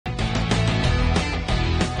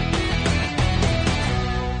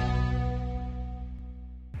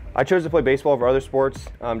I chose to play baseball over other sports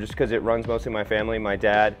just because it runs mostly in my family. My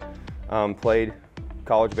dad played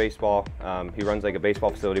college baseball. He runs like a baseball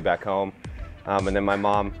facility back home. And then my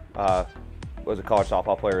mom was a college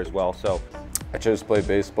softball player as well. So I chose to play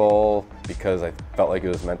baseball because I felt like it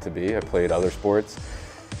was meant to be. I played other sports,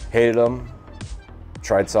 hated them,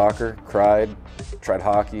 tried soccer, cried, tried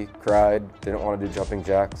hockey, cried, didn't want to do jumping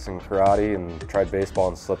jacks and karate, and tried baseball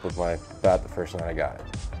and slipped with my bat the first night I got it.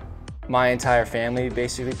 My entire family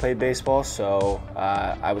basically played baseball, so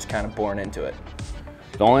I was kind of born into it.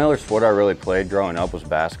 The only other sport I really played growing up was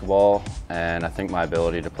basketball, and I think my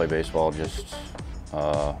ability to play baseball just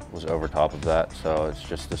was over top of that, so it's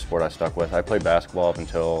just the sport I stuck with. I played basketball up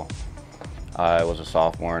until I was a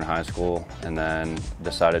sophomore in high school, and then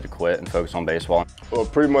decided to quit and focus on baseball. Well,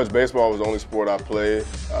 pretty much baseball was the only sport I played.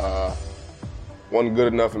 Wasn't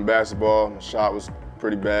good enough in basketball, my shot was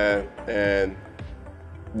pretty bad, and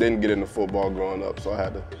didn't get into football growing up, so I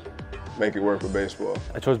had to make it work with baseball.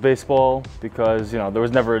 I chose baseball because, there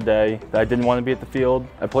was never a day that I didn't want to be at the field.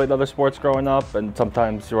 I played other sports growing up, and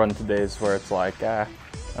sometimes you run into days where it's like, I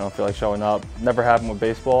don't feel like showing up. Never happened with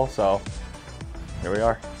baseball, so here we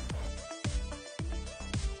are.